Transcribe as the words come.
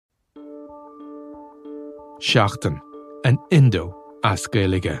Seachtain, an Indo as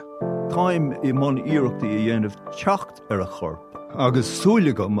Gaeilge. Táim I mon iireachta I dhéanamh teacht ar a chorp, agus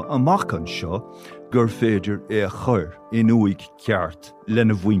súlagam amachchan seo gur féidir é a chur in uig ceart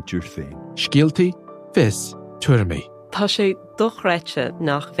lena bhaintir féin. Scialtaí, fis, tuirmí. Tá sé dochreite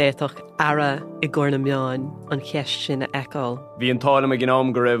nach bhéadach ara I gcóna meáin an cheist sin a eáil. Bhí an tálam a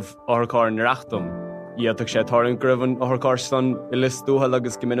gnám go raibh áthacáir na reachtam. Íontach sé táirn go raibh an áthacáir san I list dúthal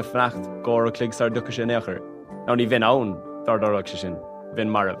agus go minic freacht gcóir a clig sar ducha sin éachair. Ná ní bhín ann dardarach sé sin. Bhín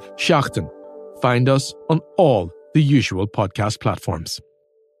marabh. Seachtain. Find us on all the usual podcast platforms.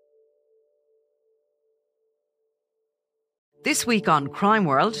 This week on Crime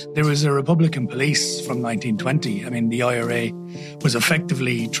World. There was a Republican police from 1920. I mean, the IRA was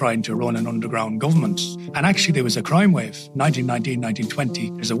effectively trying to run an underground government. And actually, there was a crime wave. 1919,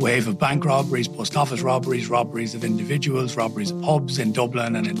 1920, there's a wave of bank robberies, post office robberies, robberies of individuals, robberies of pubs in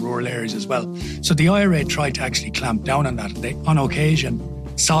Dublin and in rural areas as well. So the IRA tried to actually clamp down on that. They, on occasion,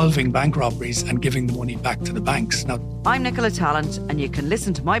 solving bank robberies and giving the money back to the banks. Now, I'm Nicola Tallant, and you can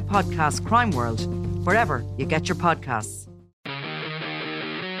listen to my podcast, Crime World, wherever you get your podcasts.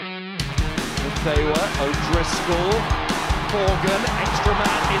 Taylor, O'Driscoll, Morgan, extra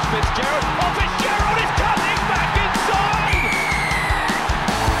man is Fitzgerald. Oh, Fitzgerald is cutting back inside!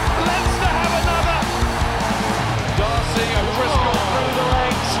 Leinster have another! Darcy, O'Driscoll through the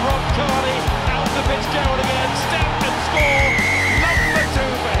legs, Rob Carney out to Fitzgerald again, step and score! Number 2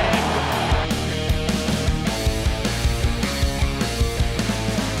 for him!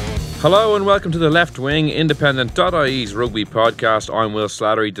 Hello and welcome to the Left Wing Independent.ie's rugby podcast. I'm Will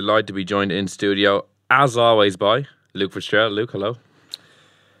Slattery, delighted to be joined in studio, as always, by Luke Fitzgerald. Luke, hello.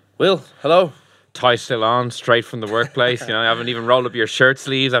 Will, hello. Tie still on, straight from the workplace. You know, I haven't even rolled up your shirt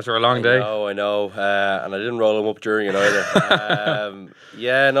sleeves after a long day. I know. And I didn't roll them up during it either.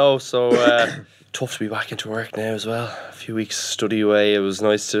 Tough to be back into work now as well. A few weeks study away. It was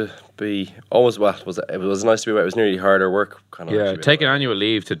nice to be it was nice to be away. It was nearly harder work. Yeah, taking annual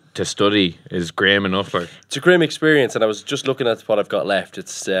leave to study is grim enough. Like, it's a grim experience, and I was just looking at what I've got left.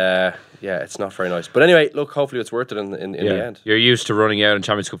 It's it's not very nice. But anyway, look, hopefully it's worth it in the end. You're used to running out in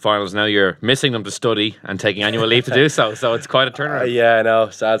Champions Cup finals. Now you're missing them to study and taking annual leave to do so. So it's quite a turnaround. Yeah, I know.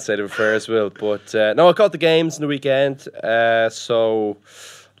 Sad state of affairs, Will. But no, I caught the games in the weekend. So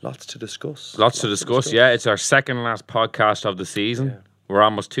lots to discuss. Yeah, it's our second last podcast of the season. Yeah. We're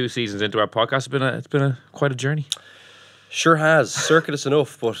almost 2 seasons into our podcast. It's been quite a journey. Sure has. Circuitous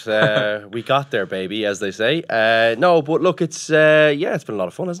enough, but we got there, baby, as they say. No, but look, it's been a lot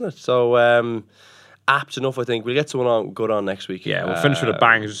of fun, isn't it? So apt enough, I think. We'll get someone good on next week. Yeah, we'll finish with a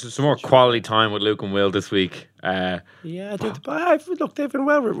bang. There's some more quality time with Luke and Will this week. I think look, they've been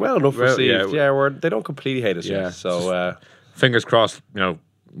well enough received. They don't completely hate us yet. So fingers crossed, you know,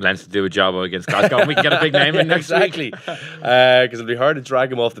 Leinster do a job against Glasgow and we can get a big name in next week. Because it'll be hard to drag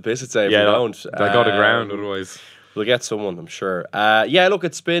them off the piss, I'd say, if we don't. They'll go to ground otherwise. We'll get someone, I'm sure. Look,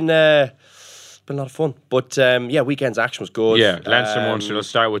 it's been a lot of fun. But weekend's action was good. Yeah, Leinster Munster. Let's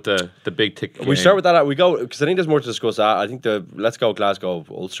start with the big tick. We start with that. We go because I think there's more to discuss. I think let's go Glasgow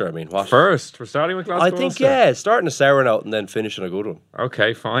Ulster. I mean, what first? We're starting with Glasgow. I think Ulster. Starting a sour note and then finishing a good one.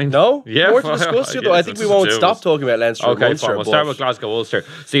 Okay, fine. No, yeah, more to discuss. Though. I think we won't stop talking about Leinster. Okay, and Munster, fine. We'll start with Glasgow Ulster.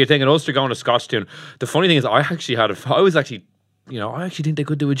 So you're thinking Ulster going to Scotstoun. The funny thing is, I actually think they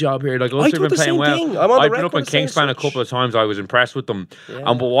could do a job here. Like Ulster have been playing well. I've been up in Kingspan a couple of times. I was impressed with them. Yeah.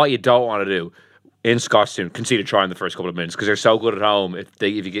 But what you don't want to do in Scotstoun, concede a try in the first couple of minutes because they're so good at home. If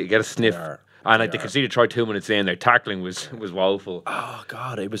you get a sniff, they conceded a try 2 minutes in, their tackling was woeful. Oh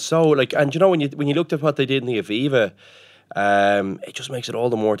God, it was so and you know when you looked at what they did in the Aviva. It just makes it all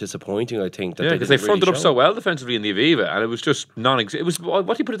the more disappointing, I think. Because they fronted up so well defensively in the Aviva, and it was just it was what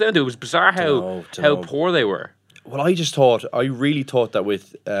do you put it down to? It was bizarre how poor they were. Well, I really thought that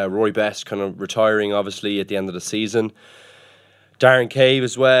with Roy Best kind of retiring, obviously, at the end of the season, Darren Cave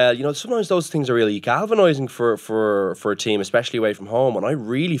as well, you know, sometimes those things are really galvanising for a team, especially away from home. And I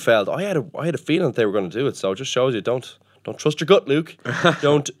really felt, I had a feeling that they were going to do it. So it just shows you, don't trust your gut, Luke.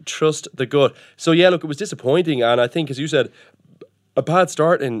 Don't trust the gut. So yeah, look, it was disappointing. And I think, as you said, a bad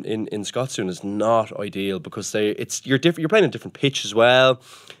start in Scotstoun is not ideal because you're playing a different pitch as well.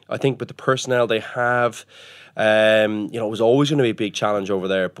 I think with the personnel they have, it was always going to be a big challenge over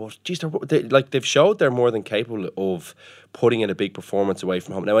there. But geez, they've showed they're more than capable of putting in a big performance away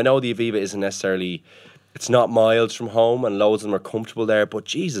from home. Now I know the Aviva isn't necessarily It's not miles from home, and loads of them are comfortable there. But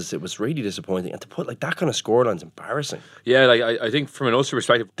Jesus, it was really disappointing. And to put like that kind of scoreline's embarrassing. Yeah, like I think from an Ulster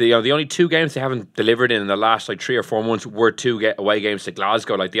perspective, the only 2 games they haven't delivered in the last like 3 or 4 months were 2 away games to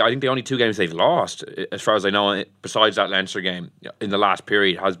Glasgow. Like I think the only 2 games they've lost, as far as I know, besides that Leinster game in the last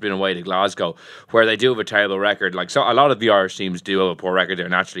period, has been away to Glasgow, where they do have a terrible record. Like so, a lot of the Irish teams do have a poor record there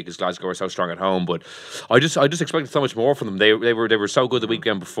naturally because Glasgow are so strong at home. But I just expected so much more from them. They were so good the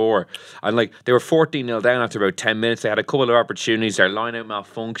weekend before, and like they were 14-0 down after about 10 minutes. They had a couple of opportunities. Their line-out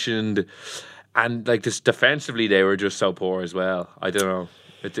malfunctioned, and like just defensively they were just so poor as well. I don't know.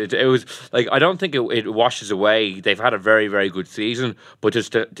 It was like I don't think it washes away. They've had a very, very good season, but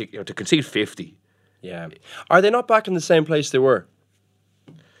just to concede 50. Yeah, are they not back in the same place they were?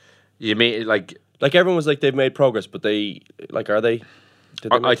 You mean like everyone was like they've made progress, but they like are they?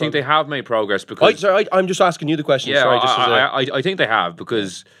 I think they have made progress because I'm just asking you the question. Yeah, sorry, I think they have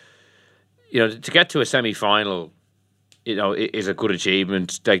because to get to a semi-final, is a good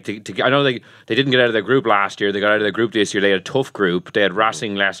achievement. Like I know they didn't get out of their group last year. They got out of their group this year. They had a tough group. They had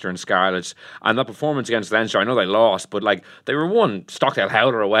Racing, Leicester, and Scarlets. And that performance against Leinster, I know they lost, but like they were one Stockdale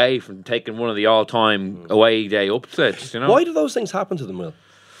Howler away from taking one of the all-time away day upsets. Why do those things happen to them, Will?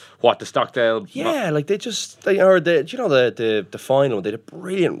 What, the Stockdale? Yeah, like the final. They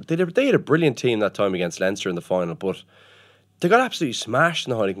had a brilliant team that time against Leinster in the final, but they got absolutely smashed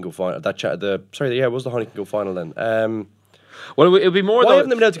in the Heineken Cup final. It was the Heineken Cup final then. Well, it would be more. Why haven't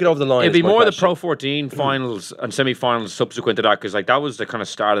they been able to get over the line? It'd be more the Pro 14 finals and semi-finals subsequent to that, because like that was the kind of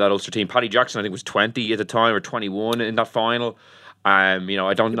start of that Ulster team. Paddy Jackson, I think, was 20 at the time or 21 in that final. I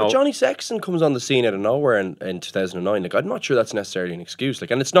don't know. But Johnny Sexton comes on the scene out of nowhere in 2009. Like I'm not sure that's necessarily an excuse.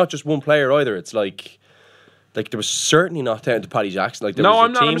 Like, and it's not just one player either. It's like there was certainly not down to Paddy Jackson. Like,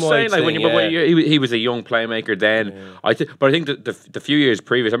 I'm just saying like he was a young playmaker then. Yeah. But I think the few years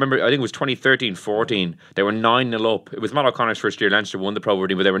previous, I think it was 2013-14. They were 9-0 up. It was Matt O'Connor's first year. Leinster won the Pro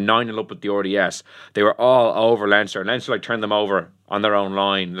 14, but they were 9-0 up at the RDS. They were all over Leinster. Leinster turned them over on their own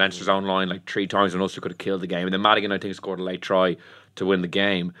line, Leinster's own line, 3 times, and Ulster could have killed the game. And then Madigan, I think, scored a late try to win the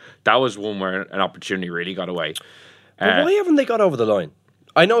game. That was one where an opportunity really got away. But why haven't they got over the line?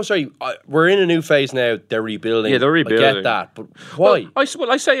 I know, we're in a new phase now. They're rebuilding. Yeah, they're rebuilding. I get that, but why? I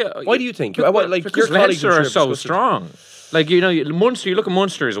say. Why do you think? Because Leinster are so strong. Like, Munster, you look at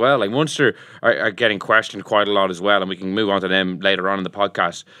Munster as well. Like, Munster are getting questioned quite a lot as well, and we can move on to them later on in the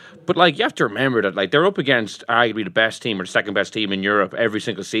podcast. But, you have to remember that, they're up against arguably the best team or the second best team in Europe every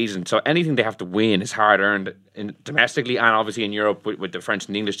single season. So anything they have to win is hard-earned domestically and obviously in Europe with the French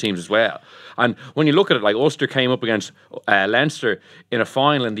and English teams as well. And when you look at it, Ulster came up against Leinster in a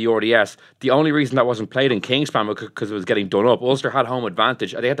final in the RDS. The only reason that wasn't played in Kingspan was because it was getting done up. Ulster had home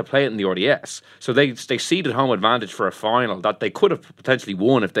advantage. They had to play it in the RDS. So they ceded home advantage for a final that they could have potentially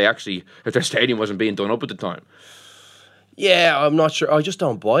won if their stadium wasn't being done up at the time. Yeah, I'm not sure. I just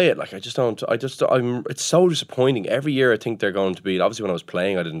don't buy it. It's so disappointing. Every year I think they're going to be, obviously when I was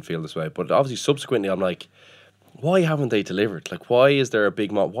playing I didn't feel this way, but obviously subsequently I'm like, why haven't they delivered? Why is there a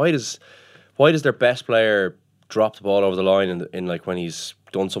big why does their best player drop the ball over the line in when he's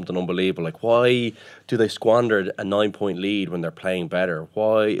done something unbelievable? Why do they squander a 9-point lead when they're playing better?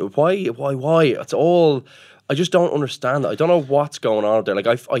 Why? It's all, I just don't understand that. I don't know what's going on up there.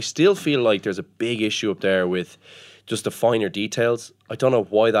 I still feel like there's a big issue up there with just the finer details. I don't know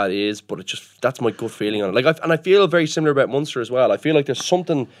why that is, but that's my gut feeling on it. And I feel very similar about Munster as well. I feel like there's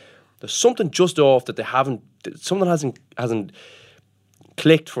something just off that something hasn't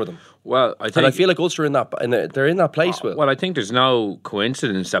clicked for them. Well, I feel like Ulster they're in that place. Well, I think there's no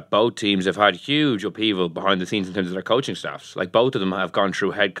coincidence that both teams have had huge upheaval behind the scenes in terms of their coaching staffs. Both of them have gone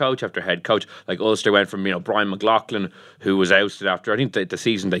through head coach after head coach. Ulster went from Brian McLaughlin, who was ousted after I think the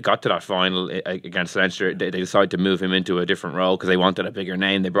season they got to that final against Leinster. They decided to move him into a different role because they wanted a bigger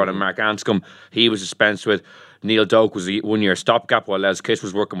name. They brought in Mark Anscombe. He was dispensed with. Neil Doak was the 1 year stopgap while Les Kiss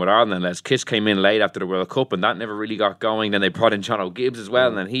was working with Ireland, and Les Kiss came in late after the World Cup, and that never really got going. Then they brought in John O'Gibbs as well,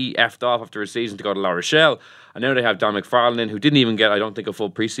 and then he effed off after a season to go to La Rochelle. And now they have Don McFarlane in, who didn't even get, I don't think, a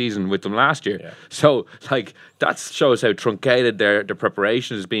full pre-season with them last year. Yeah. So, that shows how truncated their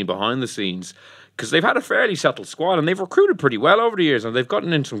preparation has been behind the scenes. Because they've had a fairly settled squad and they've recruited pretty well over the years and they've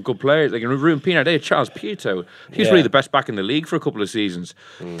gotten in some good players. Like in Ruben Pienaar, they had Charles Pietro. He's really the best back in the league for a couple of seasons.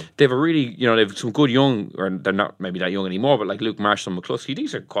 They've a really, they've some good young, or they're not maybe that young anymore, but Luke Marshall and McCluskey,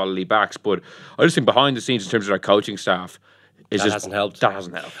 these are quality backs. But I just think behind the scenes in terms of their coaching staff, hasn't helped. That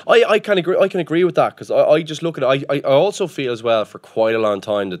hasn't helped. I can agree with that because I just look at it. I also feel as well for quite a long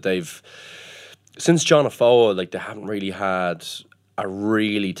time that they've, since John Afoa, they haven't really had a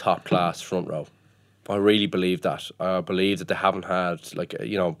really top class front row. I really believe that. I believe that they haven't had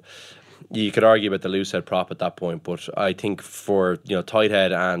you could argue about the loose head prop at that point, but I think for tight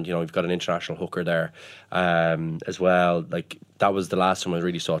head and you've got an international hooker there as well. Like that was the last time I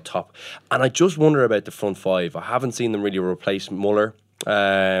really saw top. And I just wonder about the front five. I haven't seen them really replace Muller.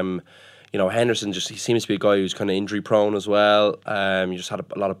 Henderson he seems to be a guy who's kind of injury prone as well. He just had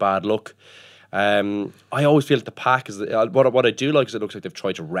a lot of bad luck. I always feel like the pack is what I do like is it looks like they've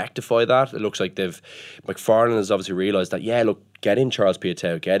tried to rectify that. It looks like McFarlane has obviously realised that get in Charles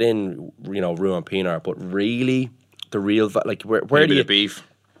Piutau, get in Ruan Pinar, but really the real where do you beef?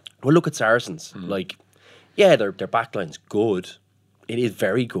 Well, look at Saracens. Their backline's good. It is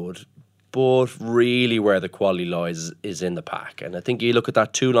very good. But really where the quality lies is in the pack. And I think you look at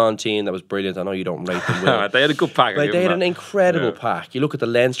that Toulon team that was brilliant. I know you don't rate them well. They had a good pack. They had an incredible pack. You look at the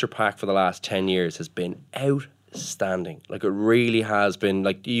Leinster pack for the last 10 years has been outstanding. It really has been.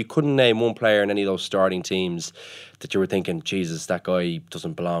 You couldn't name one player in any of those starting teams that you were thinking, Jesus, that guy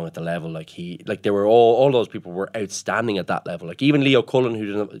doesn't belong at the level. They were all those people were outstanding at that level. Even Leo Cullen,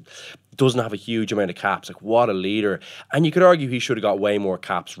 who doesn't have a huge amount of caps. What a leader. And you could argue he should have got way more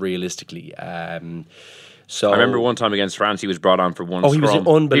caps realistically. So I remember one time against France, he was brought on for one scrum. He was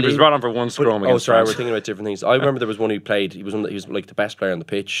unbelievable. He was brought on for one scrum against France. We're thinking about different things. I remember there was one who played. He was the best player on the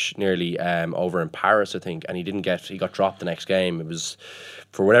pitch, nearly over in Paris, I think, and he got dropped the next game. It was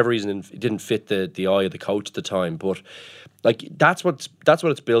for whatever reason it didn't fit the eye of the coach at the time. But that's what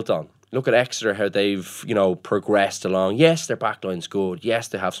it's built on. Look at Exeter, how they've progressed along. Yes, their backline's good. Yes,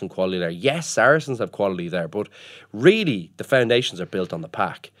 they have some quality there. Yes, Saracens have quality there. But really, the foundations are built on the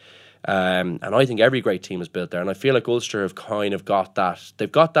pack. And I think every great team is built there. And I feel like Ulster have kind of got that.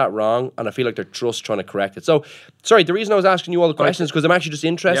 They've got that wrong, and I feel like they're just trying to correct it. So, sorry, the reason I was asking you all the questions is because I'm actually just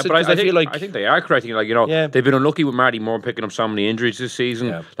interested. Yeah, but I think they are correcting it. They've been unlucky with Marty Moore picking up so many injuries this season.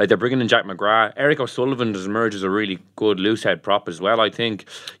 Yeah. They're bringing in Jack McGrath. Eric O'Sullivan has emerged as a really good loose head prop as well. I think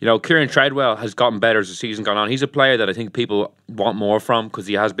Kieran Treadwell has gotten better as the season gone on. He's a player that I think people want more from because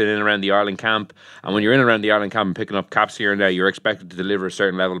he has been in and around the Ireland camp. And when you're in and around the Ireland camp and picking up caps here and there, you're expected to deliver a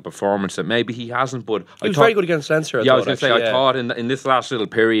certain level of performance that maybe he hasn't. But he was very good against Leinster. I was going to say, I thought in this last little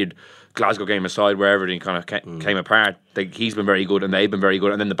period, Glasgow game aside, where everything kind of came apart, he's been very good and they've been very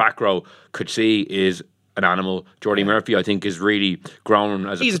good. And then the back row, Coetzee is an animal. Jordy Murphy, I think, is really grown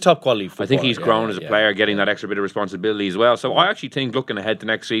as he's a top quality footballer. I think he's grown as a player, getting that extra bit of responsibility as well. So I actually think, looking ahead to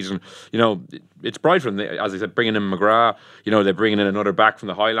next season, it's bright from as I said, bringing in McGrath. They're bringing in another back from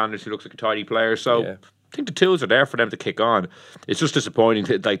the Highlanders who looks like a tidy player. So. I think the tools are there for them to kick on. It's just disappointing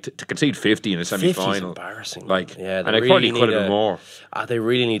to concede 50 in a semi-final. 50 is embarrassing. And they probably could have been more. They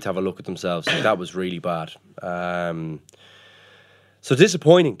really need to have a look at themselves. That was really bad. So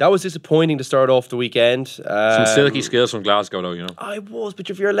disappointing. That was disappointing to start off the weekend. Some silky skills from Glasgow, though. I was, but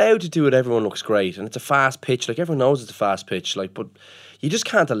if you're allowed to do it, everyone looks great, and it's a fast pitch. Everyone knows it's a fast pitch. But you just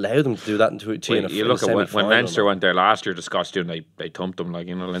can't allow them to do that you look at when Leinster went there last year, the Scots did, they thumped them.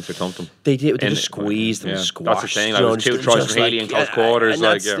 Leinster thumped them. They did. They just squeezed them, squashed. That's the thing. Was 2 tries from Healy in close quarters.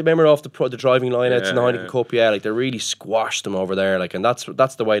 Remember off the driving line out to the Heineken Cup, they really squashed them over there. And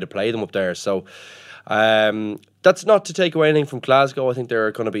that's the way to play them up there. So. That's not to take away anything from Glasgow. I think they're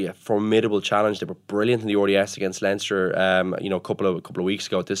going to be a formidable challenge. They were brilliant in the RDS against Leinster, a couple of weeks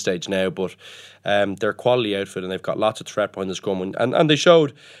ago at this stage now. But they're a quality outfit and they've got lots of threat behind the scrum. And they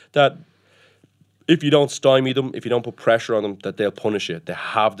showed that if you don't stymie them, if you don't put pressure on them, that they'll punish you. They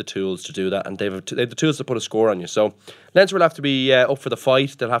have the tools to do that, and they have the tools to put a score on you. So Leinster will have to be up for the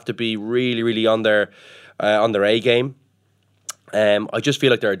fight. They'll have to be really, really on their A game. I just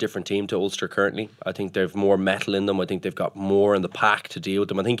feel like they're a different team to Ulster currently. I think they've more metal in them. I think they've got more in the pack to deal with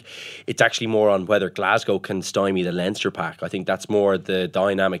them. I think it's actually more on whether Glasgow can stymie the Leinster pack. I think that's more the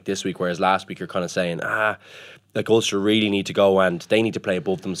dynamic this week, whereas last week you're kind of saying, Ulster really need to go and they need to play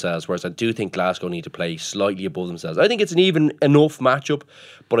above themselves, whereas I do think Glasgow need to play slightly above themselves. I think it's an even enough matchup,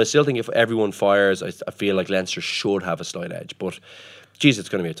 but I still think if everyone fires, I feel like Leinster should have a slight edge. But, geez, it's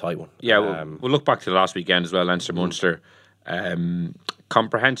going to be a tight one. Yeah, we'll look back to the last weekend as well, Leinster-Munster.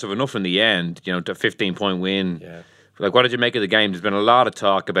 Comprehensive enough in the end, the 15-point win. Yeah. What did you make of the game? There's been a lot of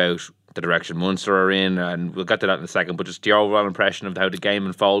talk about the direction Munster are in, and we'll get to that in a second, but just the overall impression of how the game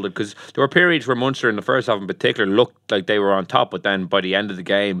unfolded, because there were periods where Munster in the first half in particular looked like they were on top, but then by the end of the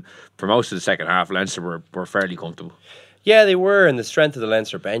game, for most of the second half, Leinster were fairly comfortable. Yeah, they were, and the strength of the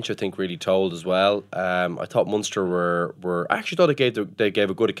Leinster bench, I think, really told as well. I thought Munster were I actually thought they gave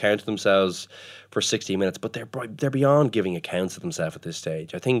a good account of themselves for 60 minutes, but they're beyond giving accounts of themselves at this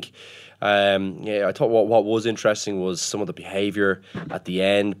stage. I think, I thought what was interesting was some of the behaviour at the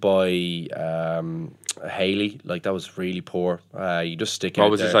end by Haley, like that was really poor. You just stick out.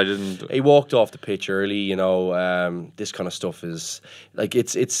 What was there. this? I didn't. He walked off the pitch early. You know, this kind of stuff is like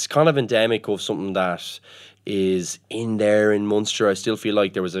it's kind of endemic of something that is in there in Munster. I still feel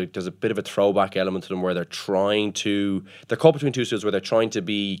like there's a bit of a throwback element to them where they're caught between two stools where they're trying to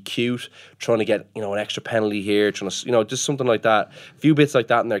be cute, trying to get an extra penalty here, trying to just something like that. A few bits like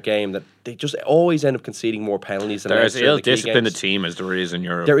that in their game that they just always end up conceding more penalties. Than There's ill discipline the team as there is in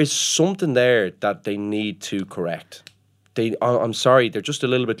Europe. There is something there that they need to correct. I'm sorry, they're just a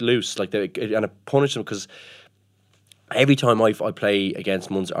little bit loose. Like and I punish them because every time I play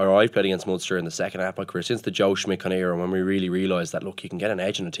against Munster, or I've played against Munster in the second half of my career, since the Joe Schmidt kind of era, when we really realised that, look, you can get an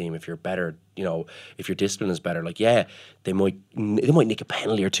edge in a team if you're better, if your discipline is better. Like, yeah, they might nick a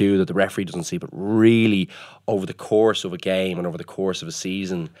penalty or two that the referee doesn't see, but really, over the course of a game and over the course of a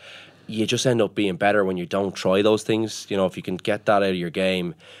season, you just end up being better when you don't try those things. If you can get that out of your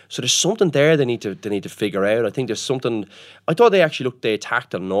game. So there's something there they need to figure out. I think there's something. I thought they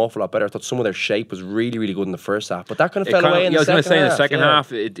attacked an awful lot better. I thought some of their shape was really, really good in the first half, but that kind of fell away in the second half. I was going to say in the second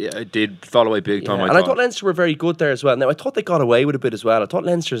half it did fall away big time. I thought Leinster were very good there as well. Now I thought they got away with a bit as well. I thought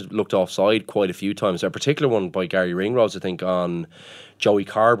Leinster looked offside quite a few times. A particular one by Gary Ringrose, I think, on Joey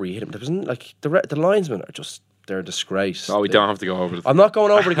Carberry hit him. There wasn't like the linesmen are just. They're a disgrace. Oh, we don't have to go over it. I'm not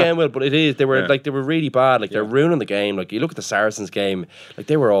going over it again, Will, but it is. They were they were really bad. Like they're ruining the game. Like you look at the Saracens game, like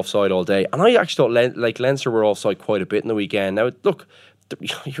they were offside all day. And I actually thought Leinster were offside quite a bit in the weekend. Now look,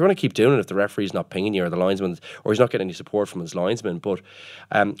 you're going to keep doing it if the referee's not pinging you or the linesman, or he's not getting any support from his linesman. But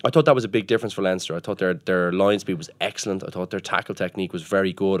I thought that was a big difference for Leinster. I thought their line speed was excellent. I thought their tackle technique was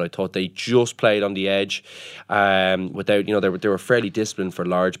very good. I thought they just played on the edge without, they were fairly disciplined for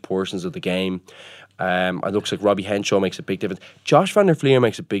large portions of the game. It looks like Robbie Henshaw makes a big difference. Josh van der Fleer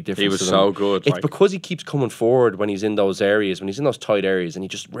makes a big difference. He was so good. It's because he keeps coming forward when he's in those areas, when he's in those tight areas, and he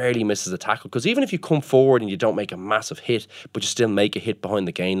just rarely misses a tackle. Because even if you come forward and you don't make a massive hit, but you still make a hit behind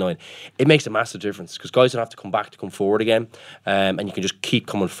the gain line, it makes a massive difference. Because guys don't have to come back to come forward again, and you can just keep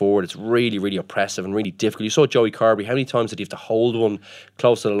coming forward. It's really, really oppressive and really difficult. You saw Joey Carberry. How many times did he have to hold one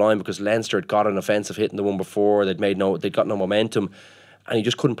close to the line because Leinster had got an offensive hit in the one before? They'd got no momentum. And he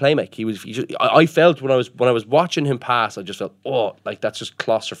just couldn't play make. I felt when I was watching him pass, I just felt, like that's just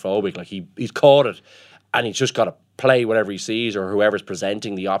claustrophobic. Like he's caught it, and he's just got to play whatever he sees or whoever's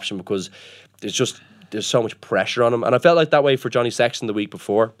presenting the option because there's so much pressure on him. And I felt like that way for Johnny Sexton the week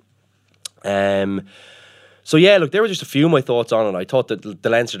before. So yeah, look, there were just a few of my thoughts on it. I thought that the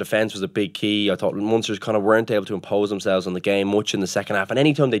Leinster defence was a big key. I thought Munsters kind of weren't able to impose themselves on the game much in the second half. And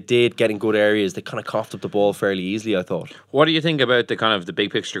anytime they did get in good areas, they kind of coughed up the ball fairly easily, I thought. What do you think about the kind of the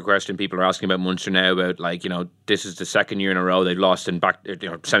big picture question people are asking about Munster now about, like, this is the second year in a row they've lost in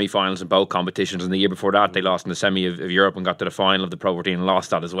semi-finals in both competitions, and the year before that they lost in the semi of Europe and got to the final of the Pro 14 and lost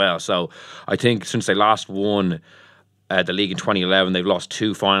that as well. So I think since they last won the league in 2011, they've lost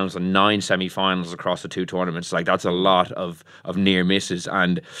 2 finals and 9 semi-finals across the 2 tournaments. Like, that's a lot of near misses.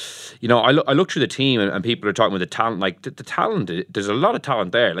 And I look through the team and people are talking about the talent. Like the talent, there's a lot of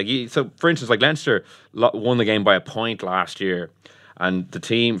talent there. Like so, for instance, like Leinster won the game by a point last year, and the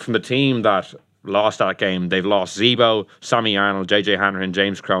team that lost that game, they've lost Zebo, Sammy Arnold, JJ Hanrahan,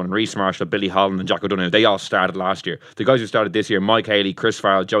 James Cronin, Reece Marshall, Billy Holland and Jack O'Donoghue. They all started last year. The guys who started this year: Mike Haley, Chris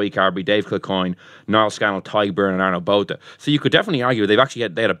Farrell, Joey Carberry, Dave Kilcoyne, Niall Scannell, Ty Byrne and Arno Botha. So you could definitely argue they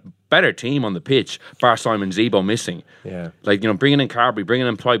had a better team on the pitch, bar Simon Zebo missing. Yeah. Like, bringing in Carberry, bringing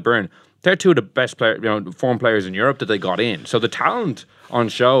in Ty Byrne, they're 2 of the best form players in Europe that they got in. So the talent on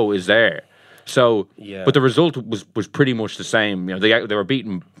show is there. So, yeah. But the result was pretty much the same. They were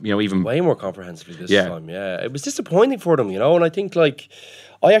beaten, even way more comprehensively this time. Yeah, it was disappointing for them, and I think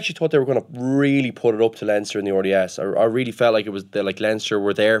I actually thought they were going to really put it up to Leinster in the RDS. I really felt like it was Leinster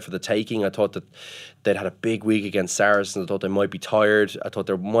were there for the taking. I thought that they'd had a big week against Saracens. I thought they might be tired. I thought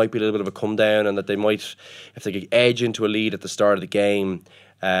there might be a little bit of a come down, and that they might, if they could edge into a lead at the start of the game.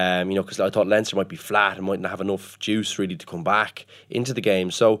 Because I thought Leinster might be flat and mightn't have enough juice really to come back into the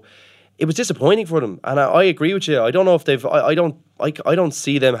game. So it was disappointing for them, and I agree with you. I don't know if they've. I don't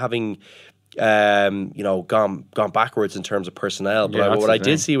see them having, gone backwards in terms of personnel. But what I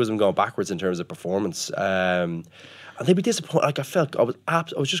did see was them going backwards in terms of performance. And they'd be disappointed. Like I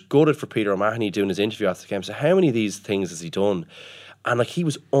was just gutted for Peter O'Mahony doing his interview after the game. So how many of these things has he done? And he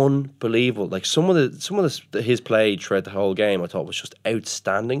was unbelievable. Like some of his play throughout the whole game, I thought was just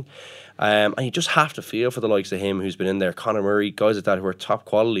outstanding. And you just have to feel for the likes of him who's been in there, Conor Murray, guys like that who are top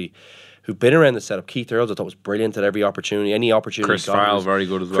quality, who've been around the setup. Keith Earls, I thought, was brilliant at every opportunity. Any opportunity. Chris Farrell, very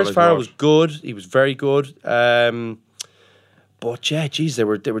good as well. Chris Farrell was good. He was very good. But yeah, geez, they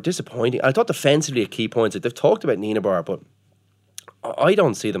were disappointing. I thought defensively at key points, they've talked about Nina Bar, but I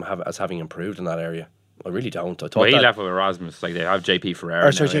don't see them as having improved in that area. I really don't. I thought well, he left with Erasmus. Like they have JP Ferreira.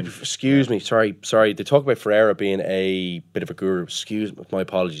 Excuse me. Sorry. They talk about Ferreira being a bit of a guru. Excuse me, my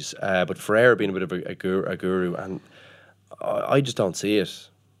apologies. But Ferreira being a bit of a guru, and I just don't see it.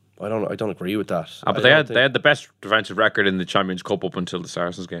 I don't agree with that. But they had the best defensive record in the Champions Cup up until the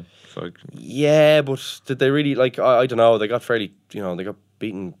Saracens game. So yeah, but did they really I don't know. They got fairly, they got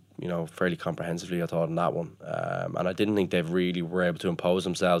beaten, fairly comprehensively. I thought in that one, and I didn't think they really were able to impose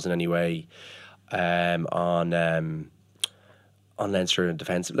themselves in any way on Leinster in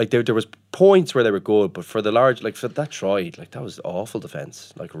defence. Like there was points where they were good, but for the large, like for that try, like that was awful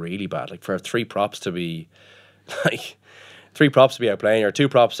defence, like really bad. Like for 3 props to be like. 3 props to be outplaying, or 2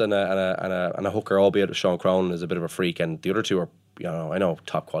 props and a hooker, albeit with Sean Cronin is a bit of a freak, and the other 2 are, I know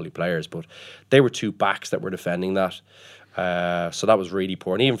top quality players, but they were 2 backs that were defending that. So that was really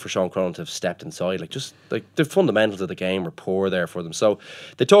poor, and even for Sean Cronin to have stepped inside, like the fundamentals of the game were poor there for them. So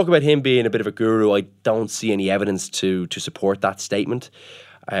they talk about him being a bit of a guru. I don't see any evidence to support that statement.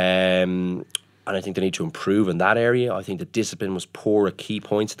 And I think they need to improve in that area. I think the discipline was poor at key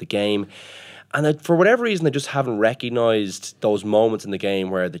points of the game. And for whatever reason, they just haven't recognised those moments in the game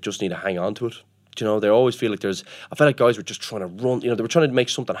where they just need to hang on to it. They always feel like I felt like guys were just trying to run, they were trying to make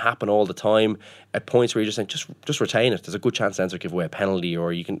something happen all the time at points where you're just saying, just retain it. There's a good chance Leinster give away a penalty,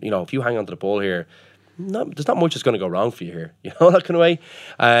 or you can, if you hang on to the ball here, there's not much that's going to go wrong for you here, that kind of way.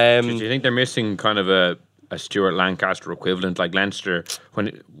 Do you think they're missing kind of a Stuart Lancaster equivalent? Like Leinster,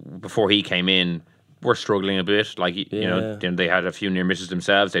 before he came in, were struggling a bit. Like, they had a few near misses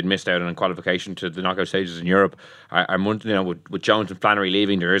themselves. They'd missed out on qualification to the knockout stages in Europe. I'm wondering, with Jones and Flannery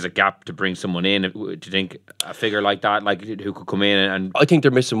leaving, there is a gap to bring someone in. Do you think a figure like that, like who could come in and? I think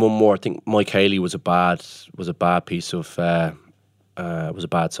they're missing one more. I think Mike Haley was a bad piece of was a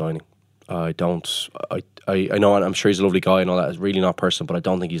bad signing. I know, and I'm sure he's a lovely guy and all that. It's really not personal, but I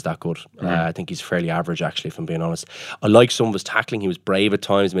don't think he's that good. I think he's fairly average, actually, if I'm being honest. I like some of his tackling. He was brave at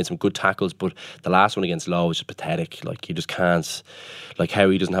times, made some good tackles, but the last one against Lowe was just pathetic. Like, he just can't, like how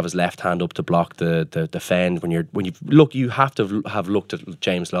he doesn't have his left hand up to block the fend. You have to have looked at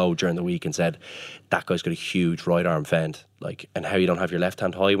James Lowe during the week and said, that guy's got a huge right arm fend. Like, and how you don't have your left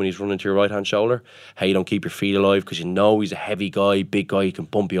hand high when he's running to your right hand shoulder, how you don't keep your feet alive because he's a heavy guy, big guy, he can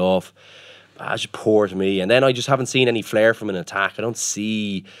bump you off. That's just poor to me. And then I just haven't seen any flair from an attack. I don't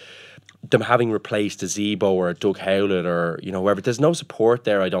see them having replaced a Zebo or a Doug Howlett or whoever. There's no support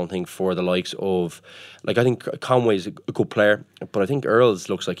there, I don't think, for the likes of, like, I think Conway's a good player, but I think Earls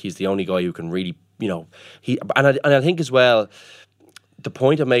looks like he's the only guy who can really, I think as well, the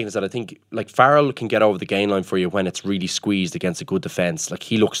point I'm making is that I think, like, Farrell can get over the gain line for you when it's really squeezed against a good defence. Like,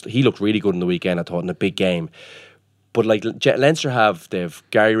 he looked really good in the weekend, I thought, in a big game. But like Leinster they have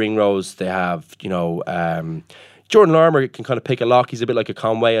Gary Ringrose, they have, Jordan Larmour can kind of pick a lock. He's a bit like a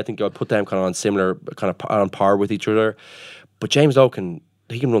Conway. I think I would put them kind of on similar, kind of on par with each other. But James Lowe can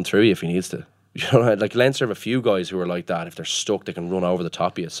run through you if he needs to. Like Leinster have a few guys who are like that. If they're stuck, they can run over the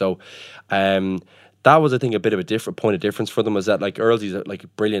top of you. So that was, I think, a bit of a different point of difference for them, was that, like, Earlsy's like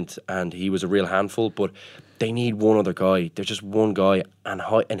brilliant and he was a real handful, but they need one other guy. They're just one guy, and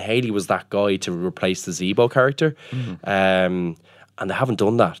Haley was that guy to replace the Zebo character. And they haven't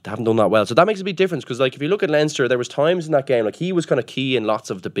done that. They haven't done that well. So that makes a big difference, because, like, if you look at Leinster, there was times in that game, like, he was kind of key in lots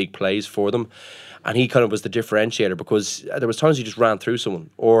of the big plays for them, and he kind of was the differentiator, because there was times he just ran through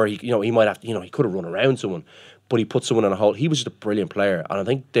someone, or he might have, he could have run around someone, but he put someone on a hold. He was just a brilliant player, and I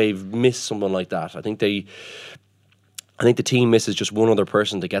think they've missed someone like that. I think the team misses just one other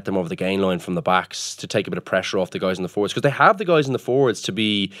person to get them over the gain line from the backs, to take a bit of pressure off the guys in the forwards, because they have the guys in the forwards to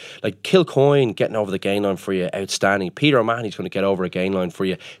be, like, Kilcoyne getting over the gain line for you, outstanding. Peter O'Mahony's going to get over a gain line for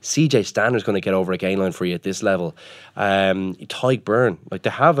you. CJ Stander's going to get over a gain line for you at this level. Tyke Byrne, like, they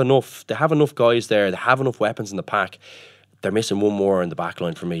have enough guys there. They have enough weapons in the pack. They're missing one more in the back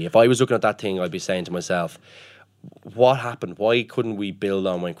line for me. If I was looking at that thing, I'd be saying to myself, what happened? Why couldn't we build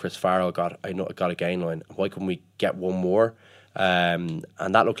on when Chris Farrell got a gain line? Why couldn't we get one more? And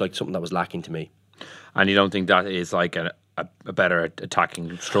that looked like something that was lacking to me. And you don't think that is like a better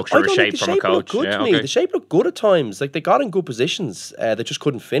attacking structure or shape from a coach? The shape looked good at times. Like, they got in good positions. They just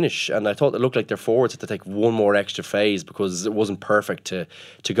couldn't finish. And I thought it looked like their forwards had to take one more extra phase, because it wasn't perfect to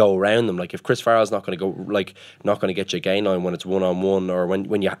go around them. Like, if Chris Farrell's not going to get you a gain line when it's 1-on-1, or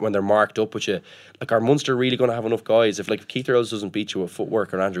when they're marked up with you, like, are Munster really going to have enough guys? If Keith Earls doesn't beat you with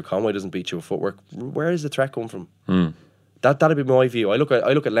footwork, or Andrew Conway doesn't beat you with footwork, where does the threat come from? That'd be my view. I look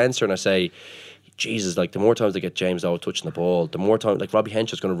at Leinster and I say, Jesus, like the more times they get James Lowe touching the ball, the more time, like Robbie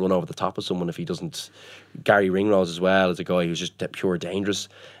Henshaw is going to run over the top of someone if he doesn't. Gary Ringrose as well as a guy who's just pure dangerous.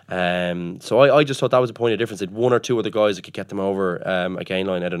 So I just thought that was a point of difference. It one or two other guys that could get them over a gain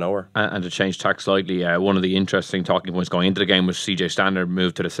line out of nowhere. And to change tack slightly, one of the interesting talking points going into the game was CJ Stander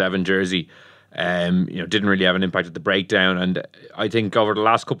moved to the 7 jersey. Didn't really have an impact at the breakdown, and I think over the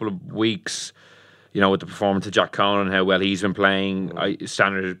last couple of weeks, with the performance of Jack Conan and how well he's been playing,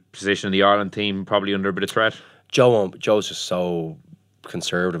 Standard's position in the Ireland team probably under a bit of threat. Joe's just so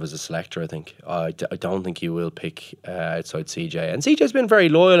conservative as a selector. I think I don't think he will pick outside CJ, and CJ's been very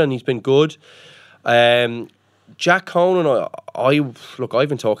loyal and he's been good. Jack Conan, I've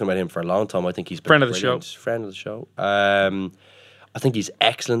been talking about him for a long time. I think he's been friend of the show. I think he's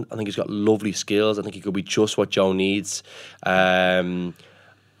excellent. I think he's got lovely skills. I think he could be just what Joe needs.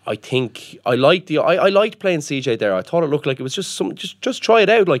 I think I liked playing CJ there. I thought it looked like it was just try it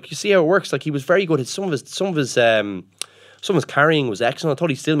out. Like, you see how it works. Like, he was very good. Some of his carrying was excellent. I thought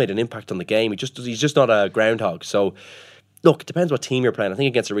he still made an impact on the game. He's just not a groundhog. So look, it depends what team you're playing. I think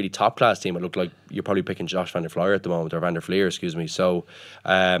against a really top class team, it looked like you're probably picking Josh van der Fleer at the moment, or Van der Fleer, excuse me. So,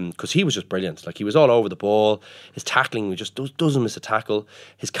 because he was just brilliant. Like, he was all over the ball. His tackling just doesn't miss a tackle.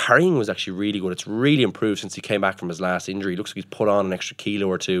 His carrying was actually really good. It's really improved since he came back from his last injury. It looks like he's put on an extra kilo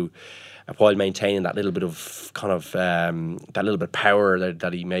or two while maintaining that little bit of that little bit of power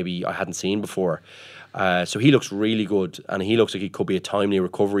that he maybe I hadn't seen before. So he looks really good, and he looks like he could be a timely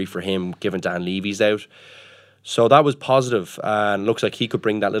recovery for him, given Dan Levy's out. So that was positive, and looks like he could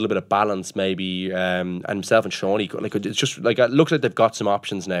bring that little bit of balance, maybe, and himself and Shawnee. Like, it's just like, it looks like they've got some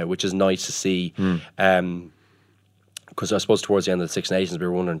options now, which is nice to see. Because I suppose towards the end of the Six Nations, we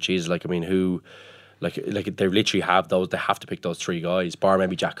were wondering, geez, like, I mean, who, like they literally have those. They have to pick those 3 guys, bar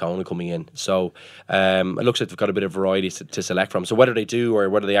maybe Jack Conan coming in. So it looks like they've got a bit of variety to select from. So whether they do or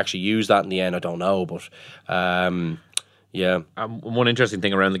whether they actually use that in the end, I don't know, but. Yeah. One interesting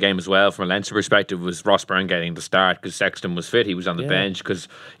thing around the game as well, from a Leinster perspective, was Ross Byrne getting the start because Sexton was fit. He was on the bench because,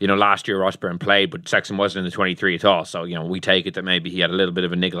 last year Ross Byrne played, but Sexton wasn't in the 23 at all. So, we take it that maybe he had a little bit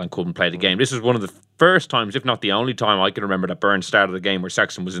of a niggle and couldn't play the game. This was one of the first times, if not the only time, I can remember that Byrne started the game where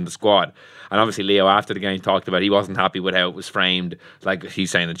Sexton was in the squad. And obviously Leo, after the game, talked about he wasn't happy with how it was framed. Like,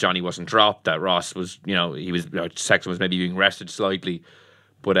 he's saying that Johnny wasn't dropped, that Ross was, Sexton was maybe being rested slightly.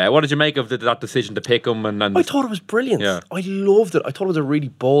 But what did you make of that decision to pick him? And I thought it was brilliant. Yeah. I loved it. I thought it was a really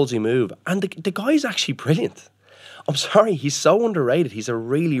ballsy move. And the guy's actually brilliant. I'm sorry, he's so underrated. He's a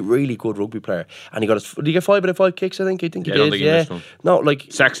really, really good rugby player. And did he get 5 out of 5 kicks, I think? He did. I don't think he missed one. No, like...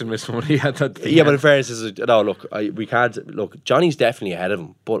 Sexton missed one. He had that. Yeah, but in fairness, we can't... Look, Johnny's definitely ahead of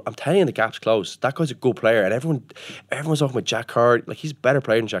him. But I'm telling you, the gap's close. That guy's a good player. And everyone's talking about Jack Carty. Like, he's a better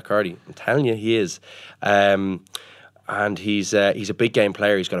player than Jack Carty. I'm telling you, he is. And he's a big game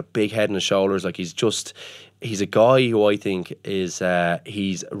player. He's got a big head on his shoulders. Like, he's a guy who I think is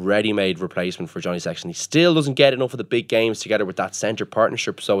he's a ready-made replacement for Johnny Sexton. He still doesn't get enough of the big games together with that centre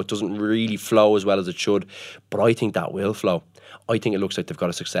partnership, so it doesn't really flow as well as it should. But I think that will flow. I think it looks like they've got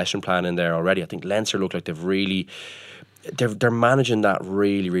a succession plan in there already. I think Leinster look like they've really... They're managing that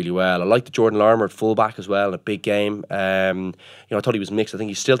really, really well. I like the Jordan Larmour at fullback as well in a big game. I thought he was mixed. I think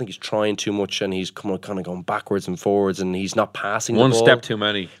he's trying too much, and he's kind of going backwards and forwards, and he's not passing the ball. One step too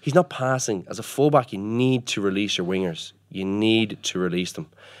many. He's not passing. As a fullback, you need to release your wingers. You need to release them,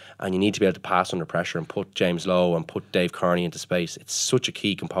 and you need to be able to pass under pressure and put James Lowe and put Dave Kearney into space. It's such a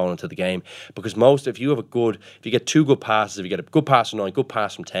key component to the game, because if you get 2 good passes, if you get a good pass from 9, good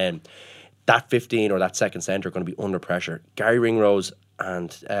pass from 10, that 15 or that second centre are going to be under pressure. Gary Ringrose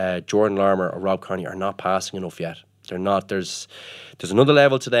and Jordan Larmour or Rob Kearney are not passing enough yet. They're not. There's another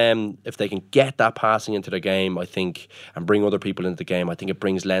level to them. If they can get that passing into their game, I think, and bring other people into the game, I think it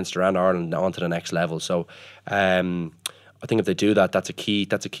brings Leinster and Ireland onto the next level. So I think if they do that, that's a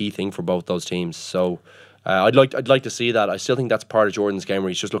key thing for both those teams. So I'd like to see that. I still think that's part of Jordan's game, where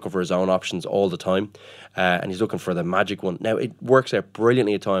he's just looking for his own options all the time, and he's looking for the magic one. Now, it works out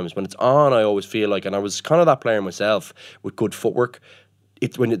brilliantly at times. When it's on, I always feel like, and I was kind of that player myself with good footwork,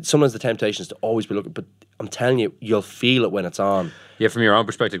 sometimes the temptation is to always be looking, but I'm telling you, you'll feel it when it's on. Yeah, from your own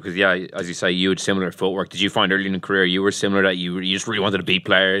perspective, because as you say, you had similar footwork. Did you find early in your career you were similar, that you just really wanted to beat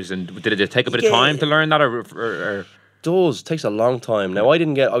players, and did it take a bit of time to learn that, or? It takes a long time. Now, I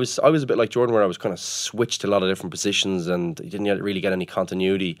was a bit like Jordan, where I was kind of switched to a lot of different positions and didn't really get any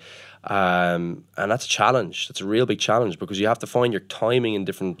continuity. And that's a challenge. That's a real big challenge because you have to find your timing in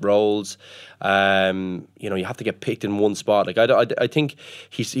different roles. You have to get picked in one spot. Like I think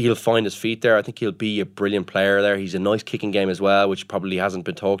he'll find his feet there. I think he'll be a brilliant player there. He's a nice kicking game as well, which probably hasn't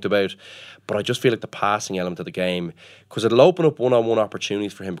been talked about. But I just feel like the passing element of the game, because it'll open up one-on-one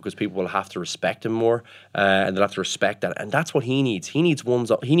opportunities for him because people will have to respect him more, and they'll have to respect that. And that's what he needs. He needs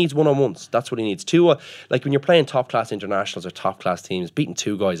one-on-ones. That's what he needs. Two, like when you're playing top-class internationals or top-class teams, beating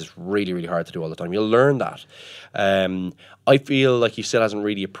two guys is really, really hard to do all the time. You'll learn that. I feel like he still hasn't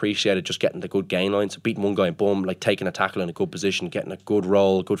really appreciated just getting the good gain line. So beating one guy and boom, like taking a tackle in a good position, getting a good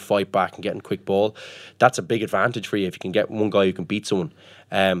roll, good fight back and getting quick ball. That's a big advantage for you if you can get one guy who can beat someone.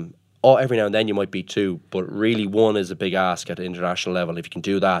 Every now and then you might beat two, but really one is a big ask at the international level. If you can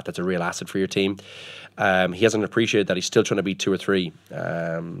do that, that's a real asset for your team. He hasn't appreciated that. He's still trying to beat two or three.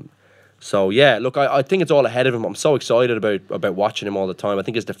 So yeah, look, I think it's all ahead of him. I'm so excited about watching him all the time. I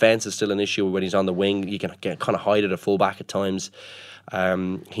think his defence is still an issue when he's on the wing. You can kind of hide at a fullback at times.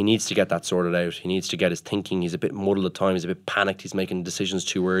 He needs to get that sorted out. He needs to get his thinking. He's a bit muddled at times. He's a bit panicked. He's making decisions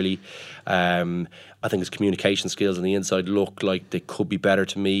too early. I think his communication skills on the inside look like they could be better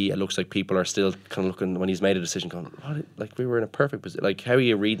to me. It looks like people are still kind of looking when he's made a decision going, what? Like we were in a perfect position. Like how are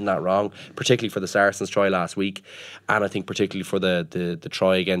you reading that wrong? Particularly for the Saracens try last week, and I think particularly for the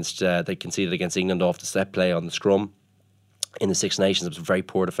try against they conceded against England off the set play on the scrum in the Six Nations. It was a very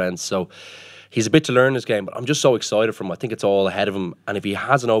poor defence. So he's a bit to learn this game, but I'm just so excited for him. I think it's all ahead of him. And if he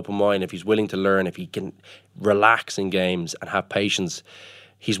has an open mind, if he's willing to learn, if he can relax in games and have patience,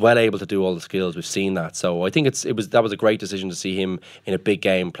 he's well able to do all the skills. We've seen that. So I think that was a great decision to see him in a big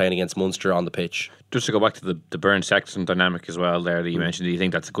game playing against Munster on the pitch. Just to go back to the Burns-Sexton dynamic as well there that you mentioned, do you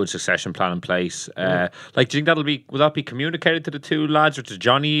think that's a good succession plan in place? Do you think will that be communicated to the two lads or to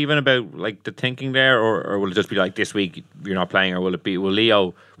Johnny even about like the thinking there, or will it just be like this week you're not playing, or will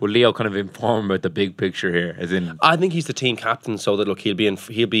Leo kind of inform about the big picture here? As in, I think he's the team captain, so that look he'll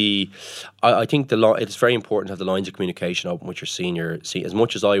be. I think it's very important to have the lines of communication open with your senior. See, as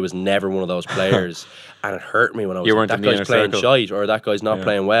much as I was never one of those players, and it hurt me when I was like, that guy's playing shite or that guy's not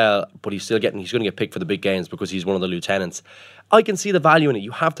playing well, but he's going to get picked for the big games because he's one of the lieutenants. I can see the value in it.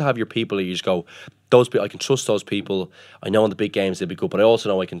 You have to have your people. You just go, those people, I can trust those people. I know in the big games they'll be good, but I also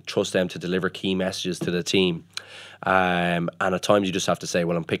know I can trust them to deliver key messages to the team. And at times you just have to say,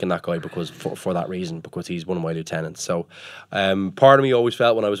 well, I'm picking that guy because for that reason, because he's one of my lieutenants. So part of me always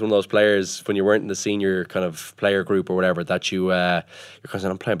felt when I was one of those players, when you weren't in the senior kind of player group or whatever, that you're kind of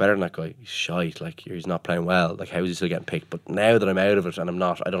saying, I'm playing better than that guy. He's shite. Like, he's not playing well. Like, how is he still getting picked? But now that I'm out of it and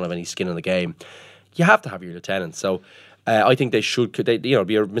I don't have any skin in the game, you have to have your lieutenants. So I think they should. It'd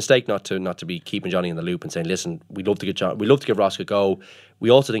be a mistake not to be keeping Johnny in the loop and saying, listen, we'd love to give Ross a go. We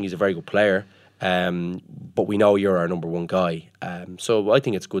also think he's a very good player. But we know you're our number one guy. So I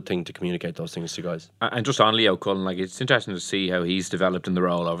think it's a good thing to communicate those things to guys. And just on Leo Cullen, like, it's interesting to see how he's developed in the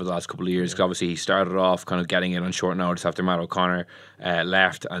role over the last couple of years. Because obviously he started off kind of getting in on short notice after Matt O'Connor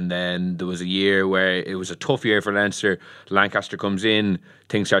left, and then there was a year where it was a tough year for Leinster. Lancaster comes in,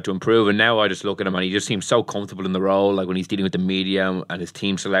 things start to improve, and now I just look at him and he just seems so comfortable in the role. Like when he's dealing with the media and his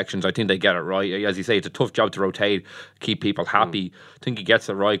team selections, I think they get it right. As you say, it's a tough job to rotate, keep people happy. I think he gets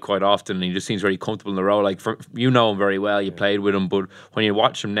it right quite often, and he just seems very comfortable in the role. Like, you know him very well, you played with him, but when you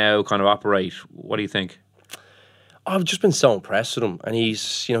watch him now kind of operate, what do you think? I've just been so impressed with him, and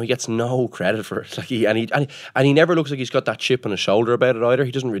he's, he gets no credit for it. Like he never looks like he's got that chip on his shoulder about it either.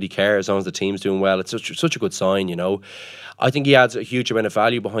 He doesn't really care as long as the team's doing well. It's such a good sign, I think he adds a huge amount of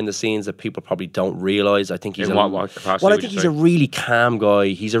value behind the scenes that people probably don't realise. I think he's I think he's a really calm guy.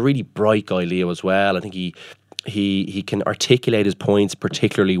 He's a really bright guy, Leo, as well. I think he can articulate his points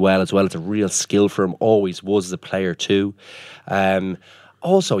particularly well as well. It's a real skill for him. Always was as a player too.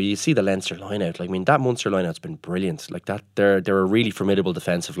 Also, you see the Leinster line-out. Like, I mean, that Munster line-out's been brilliant. Like that, they're a really formidable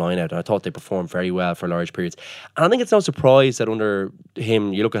defensive line-out, and I thought they performed very well for large periods. And I think it's no surprise that under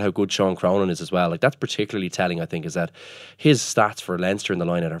him, you look at how good Sean Cronin is as well. Like, that's particularly telling, I think, is that his stats for Leinster in the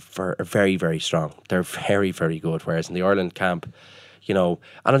line-out are very, very strong. They're very, very good. Whereas in the Ireland camp, and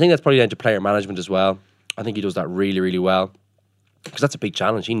I think that's probably down to player management as well. I think he does that really, really well. Because that's a big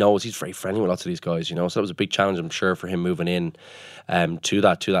challenge. He knows he's very friendly with lots of these guys, so that was a big challenge, I'm sure, for him moving in to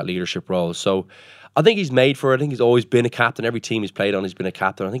that leadership role. So I think he's made for it. I think he's always been a captain. Every team he's played on, he's been a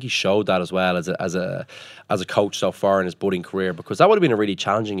captain. I think he showed that as well as a coach so far in his budding career, because that would have been a really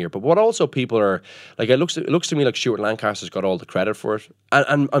challenging year. But what also people are like, it looks to me like Stuart Lancaster's got all the credit for it,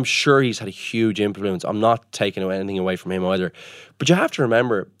 and I'm sure he's had a huge influence. I'm not taking anything away from him either, but you have to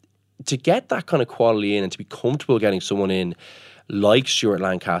remember, to get that kind of quality in and to be comfortable getting someone in like Stuart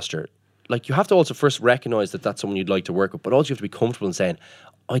Lancaster, like, you have to also first recognise that that's someone you'd like to work with, but also you have to be comfortable in saying,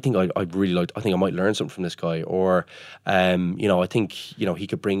 I think I'd really like. I think I might learn something from this guy, or I think he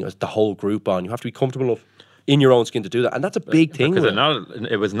could bring the whole group on. You have to be comfortable enough in your own skin to do that, and that's a big thing. Because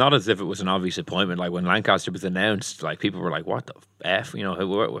it was not as if it was an obvious appointment. Like when Lancaster was announced, like people were like, "What the f?"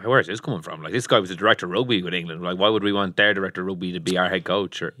 Where is this coming from? Like this guy was the director of rugby with England. Like why would we want their director of rugby to be our head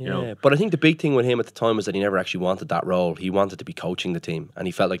coach? Or But I think the big thing with him at the time was that he never actually wanted that role. He wanted to be coaching the team, and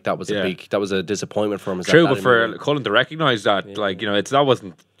he felt like that was a disappointment for him. True, but for Cullen to recognise that, that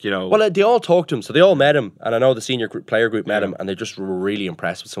wasn't. Well, they all talked to him, so they all met him, and I know the senior player group met him, and they just were really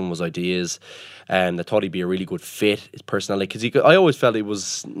impressed with some of his ideas, and they thought he'd be a really good fit, his personality. Because I always felt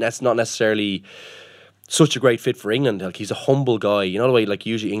that's not necessarily such a great fit for England. Like he's a humble guy, the way like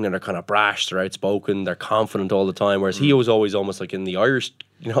usually England are kind of brash, they're outspoken, they're confident all the time, whereas he was always almost like in the Irish.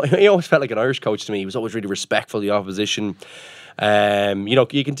 He always felt like an Irish coach to me. He was always really respectful of the opposition.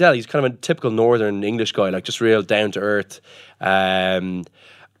 You can tell he's kind of a typical Northern English guy, like just real down to earth.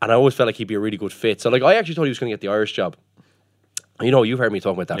 And I always felt like he'd be a really good fit. So, I actually thought he was going to get the Irish job. You've heard me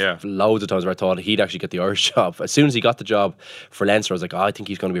talking about that loads of times where I thought he'd actually get the Irish job. As soon as he got the job for Leinster, I was like, I think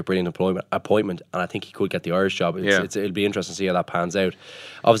he's going to be a brilliant appointment, and I think he could get the Irish job. It'll be interesting to see how that pans out.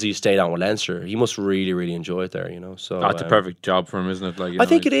 Obviously, he stayed on with Leinster. He must really, really enjoy it there, So that's a perfect job for him, isn't it? I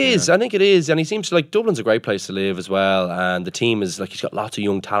think it is. Yeah. I think it is. And he seems to Dublin's a great place to live as well. And the team is he's got lots of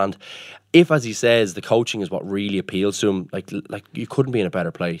young talent. If, as he says, the coaching is what really appeals to him, like you couldn't be in a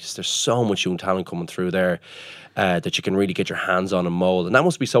better place. There's so much young talent coming through there that you can really get your hands on and mould, and that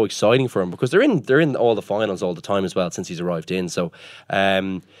must be so exciting for him because they're in all the finals all the time as well since he's arrived in. So,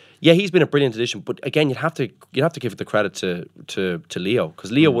 he's been a brilliant addition. But again, you'd have to give the credit to Leo,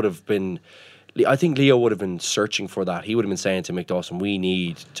 because Leo would have been. I think Leo would have been searching for that. He would have been saying to Mick Dawson, "We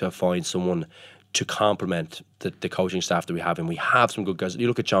need to find someone to complement the coaching staff that we have, and we have some good guys." You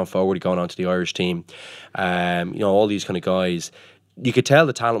look at John Fogarty going on to the Irish team, all these kind of guys. You could tell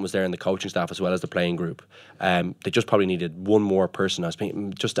the talent was there in the coaching staff as well as the playing group. They just probably needed one more person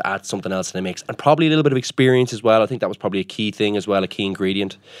just to add something else in the mix, and probably a little bit of experience as well. I think that was probably a key thing as well, a key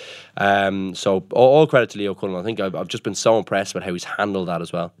ingredient. So all credit to Leo Cullen. I think I've just been so impressed with how he's handled that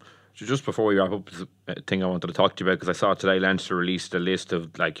as well. So just before we wrap up, the thing I wanted to talk to you about, because I saw today Leinster released a list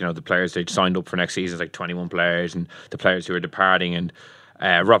of the players they'd signed up for next season, like 21 players, and the players who are departing, and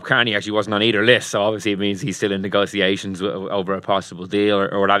Rob Kearney actually wasn't on either list, so obviously it means he's still in negotiations over a possible deal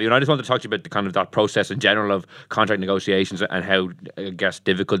or what have you. And I just wanted to talk to you about the kind of that process in general of contract negotiations and how, I guess,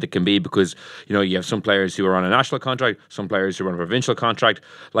 difficult it can be, because you have some players who are on a national contract, some players who are on a provincial contract.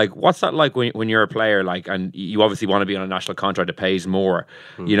 Like, what's that like when you're a player, and you obviously want to be on a national contract that pays more?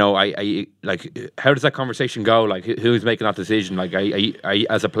 How does that conversation go? Like, who's making that decision? Like,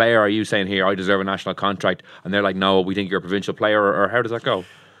 as a player, are you saying, here, I deserve a national contract, and they're like, no, we think you're a provincial player, or how does that go?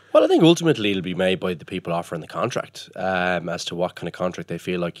 Well, I think ultimately it'll be made by the people offering the contract as to what kind of contract they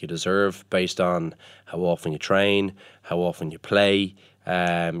feel like you deserve, based on how often you train, how often you play,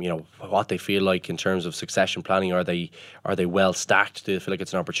 what they feel like in terms of succession planning. Are they well stacked? Do they feel like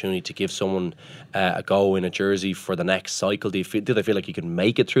it's an opportunity to give someone a go in a jersey for the next cycle? Do they feel like you can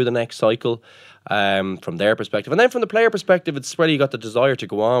make it through the next cycle from their perspective? And then from the player perspective, it's whether you got the desire to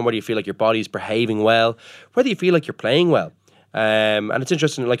go on, whether you feel like your body's behaving well, whether you feel like you're playing well. And it's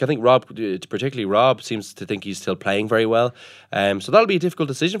interesting, I think particularly Rob seems to think he's still playing very well. So that'll be a difficult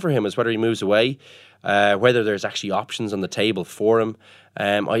decision for him, as whether he moves away, whether there's actually options on the table for him.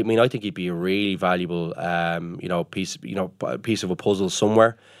 I think he'd be a really valuable, piece of a puzzle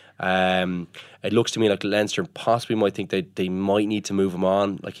somewhere. It looks to me like Leinster possibly might think they might need to move him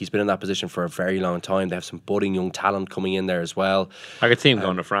on. Like, he's been in that position for a very long time. They have some budding young talent coming in there as well. I could see him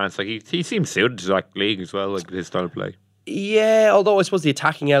going to France. Like, he seems suited to that league as well, like his style of play. Yeah, although I suppose the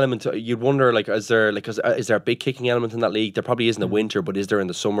attacking element, you'd wonder, is there a big kicking element in that league? There probably is in the winter, but is there in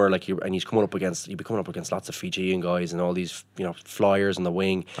the summer? He'd be coming up against lots of Fijian guys and all these flyers on the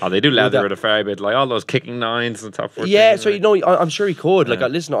wing. Oh, they do leather it a fair bit, like all those kicking nines and top 14. Yeah, so I'm sure he could. Yeah.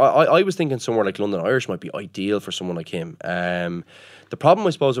 Listen, I was thinking somewhere like London Irish might be ideal for someone like him. The problem, I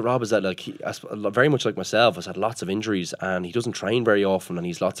suppose, with Rob is that, he, very much like myself, has had lots of injuries, and he doesn't train very often, and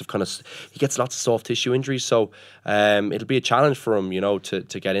he gets lots of soft tissue injuries. So it'll be a challenge for him,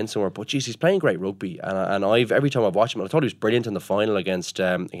 to get in somewhere. But geez, he's playing great rugby, and every time I've watched him, I thought he was brilliant in the final against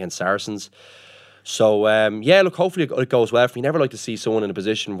Saracens. So hopefully it goes well for him. You never like to see someone in a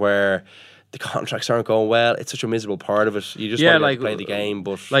position where the contracts aren't going well. It's such a miserable part of it. You just want to play the game.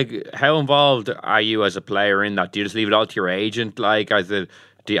 But how involved are you as a player in that? Do you just leave it all to your agent?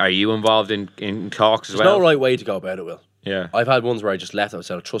 Are you involved in talks as well? There's no right way to go about it, Will. Yeah, I've had ones where I just left. I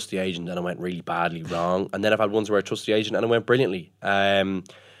said I trust the agent, and it went really badly wrong. And then I've had ones where I trust the agent, and it went brilliantly. And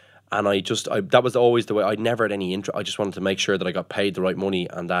And that was always the way. I never had any interest. I just wanted to make sure that I got paid the right money,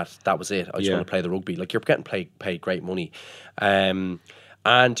 and that was it. I just want to play the rugby. Like, you're getting paid great money.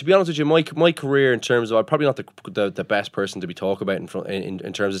 And to be honest with you, my career in terms of, I'm probably not the best person to be talking about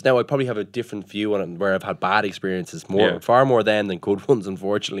in terms of now. I probably have a different view on it, where I've had bad experiences, far more then than good ones,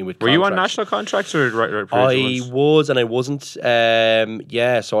 unfortunately. Were you on national contracts or right I was and I wasn't. So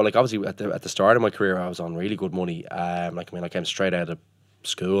like obviously at the start of my career, I was on really good money. I came straight out of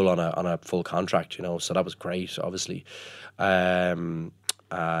school on a full contract, so that was great, obviously. That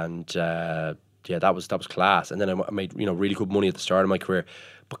was class. And then I made really good money at the start of my career,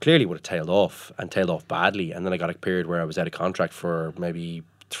 but clearly would have tailed off badly. And then I got a period where I was out of contract for maybe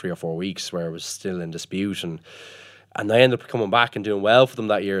 3 or 4 weeks, where I was still in dispute, and I ended up coming back and doing well for them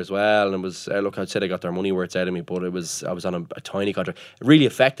that year as well. And it was I'd say they got their money worth out of me, but I was on a tiny contract. It really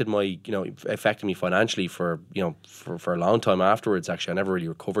affected me financially for a long time afterwards. Actually, I never really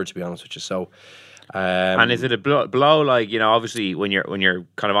recovered, to be honest with you. So. And is it a blow, like, obviously when you're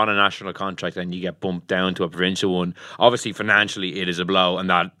kind of on a national contract and you get bumped down to a provincial one, obviously financially it is a blow, and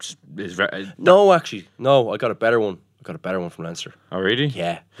that is No, I got a better one. From Leinster. Oh, really?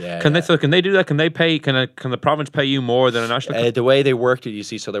 Yeah. Can they do that? Can they pay? Can the province pay you more than a national contract? The way they worked it, you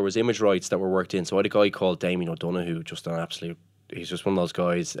see, so there was image rights that were worked in. So I had a guy called Damien O'Donoghue, he's just one of those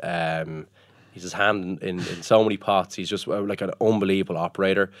guys. He's his hand in so many pots. He's just like an unbelievable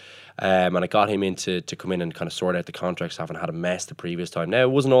operator. And I got him in to come in and kind of sort out the contracts, having had a mess the previous time. Now,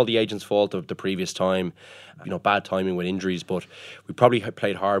 it wasn't all the agent's fault of the previous time, bad timing with injuries, but we probably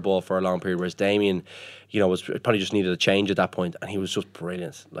played hardball for a long period, whereas Damien, was probably just needed a change at that point, and he was just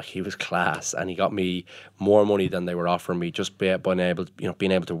brilliant. Like, he was class, and he got me more money than they were offering me, just being able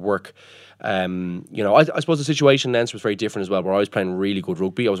to work. I suppose the situation in Leinster was very different as well, where I was playing really good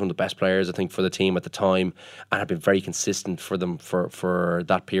rugby. I was one of the best players, I think, for the team at the time, and had been very consistent for them for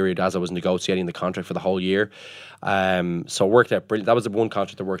that period as I was negotiating the contract for the whole year. So it worked out brilliant. That was the one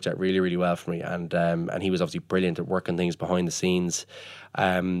contract that worked out really, really well for me, and he was obviously brilliant at working things behind the scenes,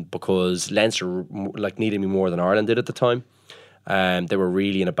 because Leinster needed me more than Ireland did at the time. They were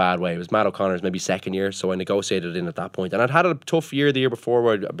really in a bad way. It was Matt O'Connor's maybe second year, so I negotiated in at that point. And I'd had a tough year the year before,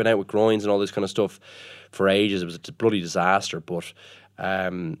 where I'd been out with groins and all this kind of stuff for ages. It was a bloody disaster, but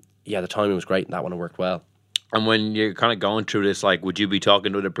the timing was great, and that one worked well. And when you're kind of going through this, like, would you be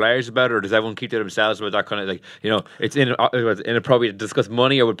talking to other players about it, or does everyone keep to themselves about that kind of, like, it's inappropriate to discuss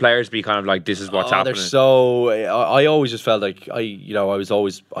money, or would players be kind of like, this is what's happening? I always just felt like I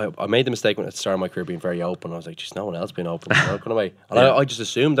made the mistake when at the start of my career being very open. I was like, just no one else being open. I just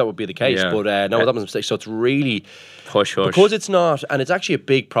assumed that would be the case, but no, that was a mistake. So it's really hush. Because it's not, and it's actually a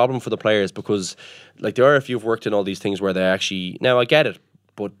big problem for the players, because like there are a few who've worked in all these things where they actually, now I get it,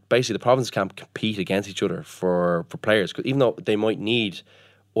 but basically the provinces can't compete against each other for players, because even though they might need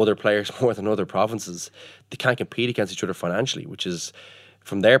other players more than other provinces, they can't compete against each other financially, which is,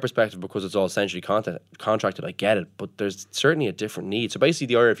 from their perspective, because it's all essentially contracted, I get it, but there's certainly a different need. So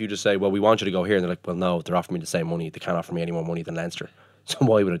basically the RFU just say, well, we want you to go here, and they're like, well, no, they're offering me the same money, they can't offer me any more money than Leinster, so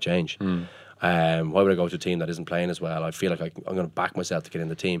why would it change? Why would I go to a team that isn't playing as well? I feel like I'm going to back myself to get in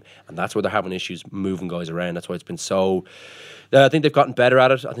the team, and that's where they're having issues moving guys around. That's why it's been so. I think they've gotten better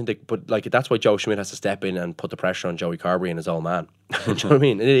at it. But that's why Joe Schmidt has to step in and put the pressure on Joey Carberry and his old man. Do you know what I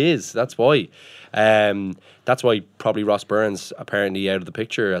mean? It is. That's why. That's why probably Ross Burns apparently out of the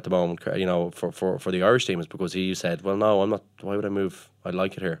picture at the moment. For the Irish team, is because he said, "Well, no, I'm not. Why would I move? I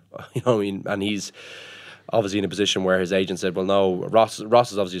like it here." You know what I mean? And he's obviously in a position where his agent said, well, no, Ross is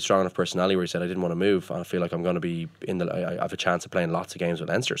obviously a strong enough personality where he said, I didn't want to move, and I feel like I'm going to be I have a chance of playing lots of games with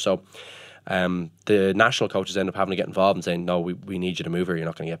Leinster. So the national coaches end up having to get involved and saying, no, we need you to move here, you're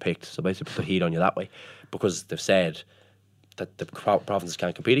not going to get picked. So basically put the heat on you that way, because they've said that the provinces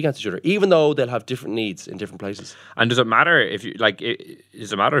can't compete against each other, even though they'll have different needs in different places. And does it matter if you does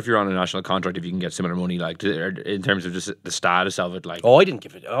it matter if you're on a national contract if you can get similar money, like in terms of just the status of it? Like, I didn't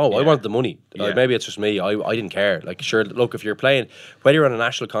give it. I wanted the money. Like, maybe it's just me. I didn't care. Like, sure, look, if you're playing, whether you're on a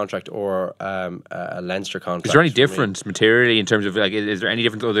national contract or a Leinster contract, is there any difference materially in terms of, like, is there any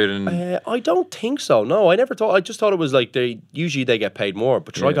difference other than? I don't think so. No, I never thought. I just thought it was like they get paid more.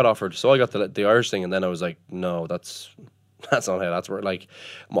 But I got offered, so I got the Irish thing, and then I was like, no, that's not how that's where. Like,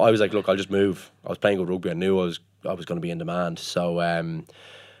 I was like, look, I'll just move. I was playing good rugby. I knew I was going to be in demand. So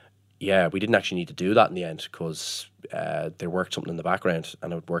we didn't actually need to do that in the end, because they worked something in the background,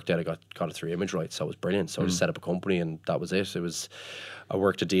 and it worked out. I got it through image rights, so it was brilliant. So I just set up a company, and that was it. I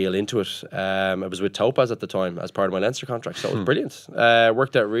worked a deal into it. I was with Topaz at the time as part of my Leinster contract, so it was brilliant.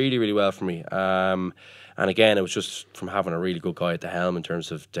 Worked out really, really well for me. And And again, it was just from having a really good guy at the helm in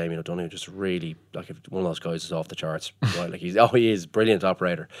terms of Damien O'Donoghue, just really, like, if one of those guys is off the charts. Right? Like, he is a brilliant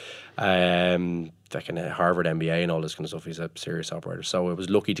operator. Like in a Harvard MBA and all this kind of stuff. He's a serious operator. So I was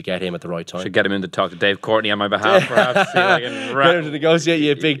lucky to get him at the right time. Should get him in to talk to Dave Courtney on my behalf, perhaps. See if I can get him to negotiate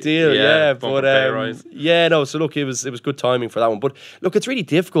you a big deal. Yeah, but no. So look, it was good timing for that one. But look, it's really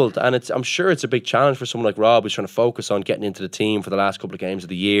difficult, and I'm sure it's a big challenge for someone like Rob, who's trying to focus on getting into the team for the last couple of games of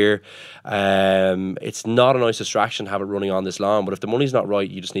the year. It's not a nice distraction to have it running on this long. But if the money's not right,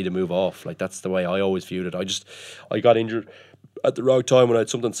 you just need to move off. Like, that's the way I always viewed it. I got injured at the wrong time when I had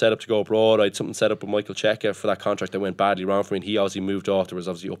something set up to go abroad. I had something set up with Michael Cheika for that contract that went badly wrong for me, and he obviously moved off. There was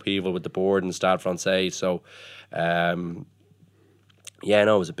obviously upheaval with the board and Stade Francais. So it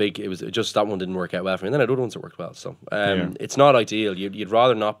was just that one didn't work out well for me, and then I had other ones that worked well. So it's not ideal. You'd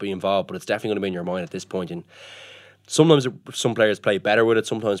rather not be involved, but it's definitely going to be in your mind at this point. And sometimes some players play better with it.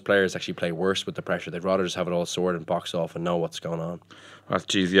 Sometimes players actually play worse with the pressure. They'd rather just have it all sorted and boxed off and know what's going on.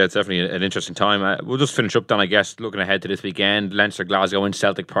 Geez, yeah, it's definitely an interesting time. We'll just finish up then, I guess, looking ahead to this weekend. Leinster, Glasgow in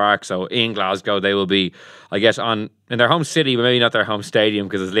Celtic Park. So in Glasgow, they will be, I guess, in their home city, but maybe not their home stadium,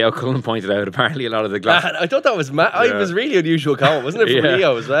 because as Leo Cullen pointed out, apparently a lot of the Glasgow... I thought that was it was really unusual comment, wasn't it, for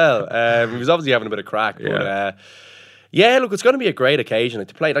Leo as well? He was obviously having a bit of crack, but... look, it's going to be a great occasion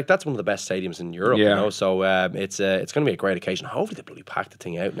to play. Like, that's one of the best stadiums in Europe, you know. So it's going to be a great occasion. Hopefully they bloody pack the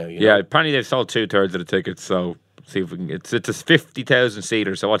thing out now. You know? Apparently they've sold 2/3 of the tickets. So see if we can. It's a 50,000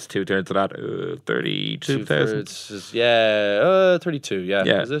 seater. So what's 2/3 of that? 32,000. Yeah, 32.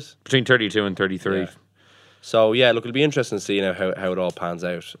 Yeah, is it between 32 and 33? Yeah. So look, it'll be interesting to see how it all pans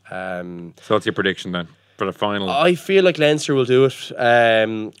out. So what's your prediction then for the final? I feel like Leinster will do it.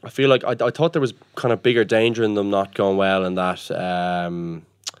 I feel like I thought there was kind of bigger danger in them not going well in that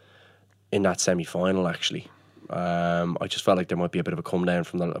semi-final. Actually, I just felt like there might be a bit of a come down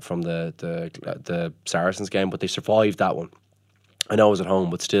from the Saracens game, but they survived that one. I know it was at home,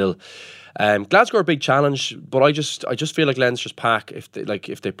 but still. Glasgow are a big challenge, but I just feel like Leinster's pack, if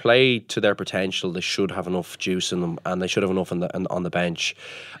they play to their potential, they should have enough juice in them, and they should have enough on the bench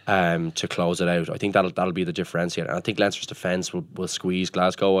to close it out. I think that'll be the differentiator. And I think Leinster's defence will squeeze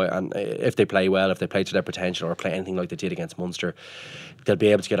Glasgow, and if they play well, if they play to their potential, or play anything like they did against Munster, they'll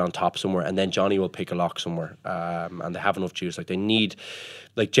be able to get on top somewhere, and then Johnny will pick a lock somewhere, and they have enough juice. Like, they need,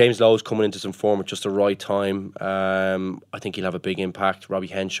 like, James Lowe's coming into some form at just the right time. I think he'll have a big impact. Robbie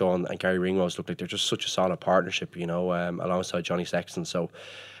Henshaw and Gary Ringrose look like they're just such a solid partnership, you know, alongside Johnny Sexton. So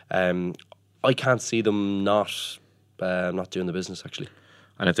I can't see them not doing the business, actually.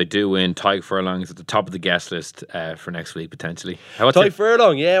 And if they do win, Tyg Furlong is at the top of the guest list for next week, potentially. Tyg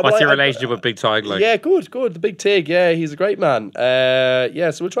Furlong, yeah. What's your relationship with Big Tyg like? Yeah, good. The Big Tig, yeah, he's a great man. So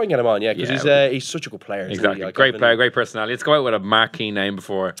we'll try and get him on, because he's such a good player. Exactly, like, great player, great personality. Let's go out with a marquee name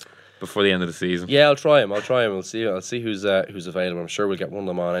before the end of the season. Yeah, I'll try him. We'll see who's available. I'm sure we'll get one of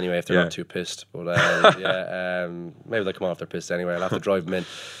them on anyway if they're not too pissed. But maybe they'll come on if they're pissed anyway. I'll have to drive them in.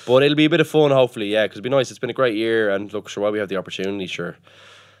 But it'll be a bit of fun, hopefully. Yeah, because it'll be nice. It's been a great year, and look, sure, while we have the opportunity, sure.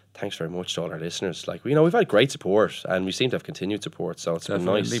 Thanks very much to all our listeners. Like, we've had great support, and we seem to have continued support, so it's been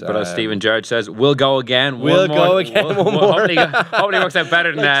nice. But as Stephen George says, we'll go again. We'll go again. One more. Hopefully it works out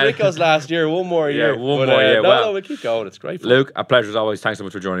better than that. Like Trickos last year. One more year. One more year. No, we'll keep going. It's great fun. Luke, a pleasure as always. Thanks so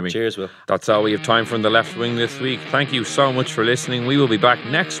much for joining me. Cheers, Will. That's all we have time for in the Left Wing this week. Thank you so much for listening. We will be back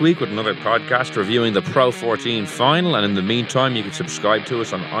next week with another podcast reviewing the Pro 14 final, and in the meantime, you can subscribe to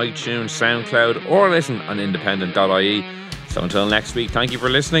us on iTunes, SoundCloud, or listen on independent.ie. So until next week, thank you for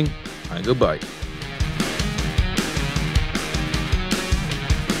listening, and goodbye.